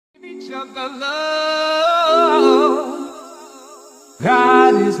of the love.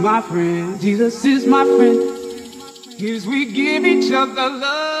 God is my friend, Jesus is my friend. Yes, we give each other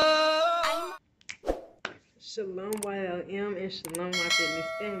love. Shalom YLM and Shalom My Fitness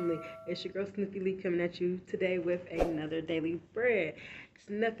Family. It's your girl Snoopy Lee coming at you today with another daily bread. It's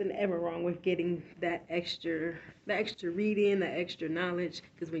nothing ever wrong with getting that extra reading, that extra knowledge,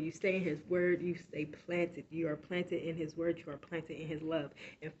 because when you stay in His Word, you stay planted. You are planted in His Word. You are planted in His love.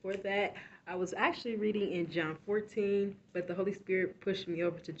 And for that, I was actually reading in John 14, but the Holy Spirit pushed me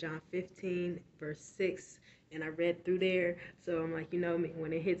over to John 15, verse 6. And I read through there, so I'm like,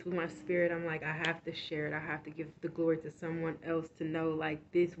 when it hits with my spirit, I'm like, I have to share it. I have to give the glory to someone else to know, like,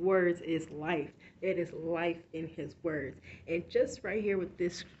 these words is life. It is life in His words. And just right here with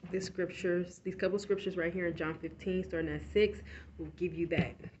this scriptures, these couple scriptures right here in John 15, starting at 6, will give you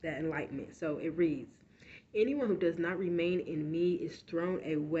that enlightenment. So it reads, anyone who does not remain in me is thrown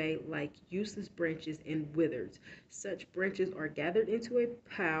away like useless branches and withered. Such branches are gathered into a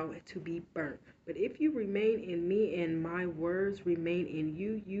pile to be burnt. But if you remain in me and my words remain in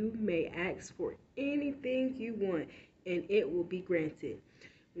you, you may ask for anything you want, and it will be granted.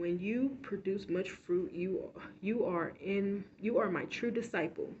 When you produce much fruit, you are my true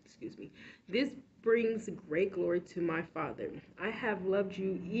disciple. This brings great glory to my Father. I have loved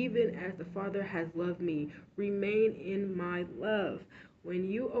you even as the Father has loved me. Remain in my love. When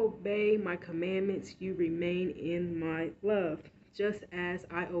you obey my commandments, you remain in my love, just as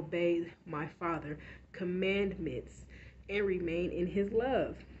I obeyed my Father's commandments and remain in His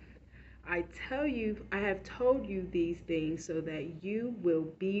love. I have told you these things so that you will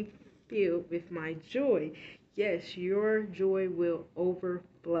be filled with my joy. Yes, your joy will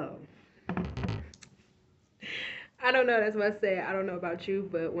overflow. I don't know, that's what I say. I don't know about you,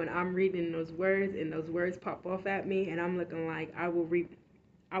 but when I'm reading those words and those words pop off at me and I'm looking like I will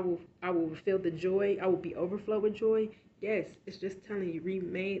feel the joy, I will be overflow with joy. Yes, it's just telling you,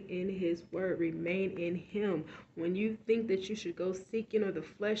 remain in His word, remain in Him. When you think that you should go seeking or the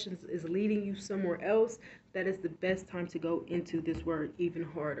flesh is leading you somewhere else, that is the best time to go into this word even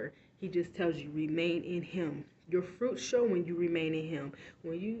harder. He just tells you, remain in Him. Your fruits show when you remain in Him.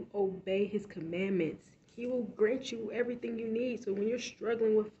 When you obey His commandments, He will grant you everything you need. So when you're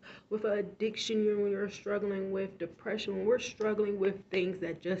struggling with an addiction, when you're struggling with depression, when we're struggling with things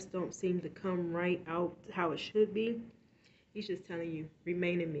that just don't seem to come right out how it should be, He's just telling you,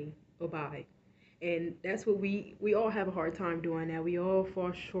 remain in me, abide. And that's what we all have a hard time doing now. We all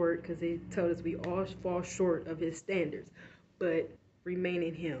fall short because He told us we all fall short of His standards. But remain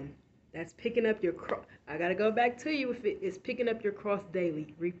in Him. That's picking up your cross. I got to go back to you if it is picking up your cross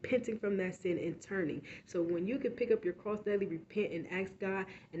daily, repenting from that sin and turning. So when you can pick up your cross daily, repent and ask God,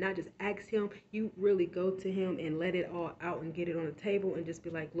 and not just ask Him, you really go to Him and let it all out and get it on the table and just be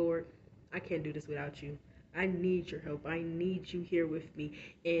like, Lord, I can't do this without you. I need your help. I need you here with me.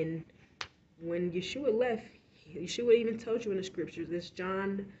 And when Yeshua left, Yeshua even told you in the scriptures,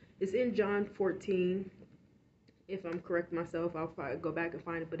 it's in John 14. If I'm correct myself, I'll probably go back and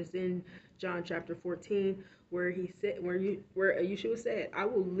find it, but it's in John chapter 14 where Yeshua said, I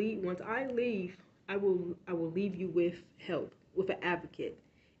will leave, once I leave, I will leave you with help, with an advocate.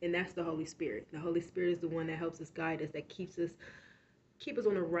 And that's the Holy Spirit. The Holy Spirit is the one that helps us, guide us, that keep us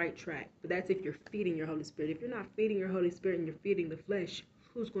on the right track. But that's if you're feeding your Holy Spirit. If you're not feeding your Holy Spirit and you're feeding the flesh,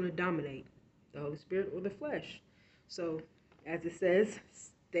 who's going to dominate? The Holy Spirit or the flesh? So, as it says,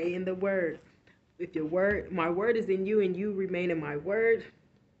 stay in the Word. If my word is in you and you remain in my word,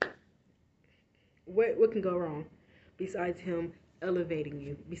 what can go wrong? Besides Him elevating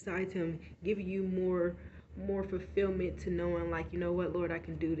you, besides Him giving you more fulfillment to knowing, like, you know what, Lord, I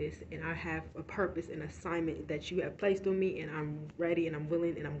can do this, and I have a purpose and assignment that you have placed on me, and I'm ready and I'm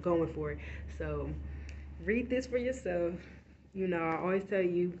willing and I'm going for it. So read this for yourself. I always tell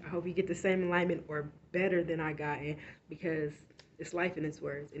you, I hope you get the same alignment or better than I got in, because it's life in His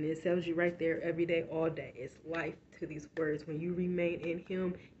words, and it tells you right there every day, all day. It's life to these words. When you remain in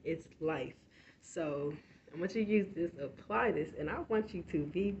Him, it's life. So I want you to use this, apply this, and I want you to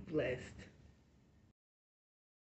be blessed.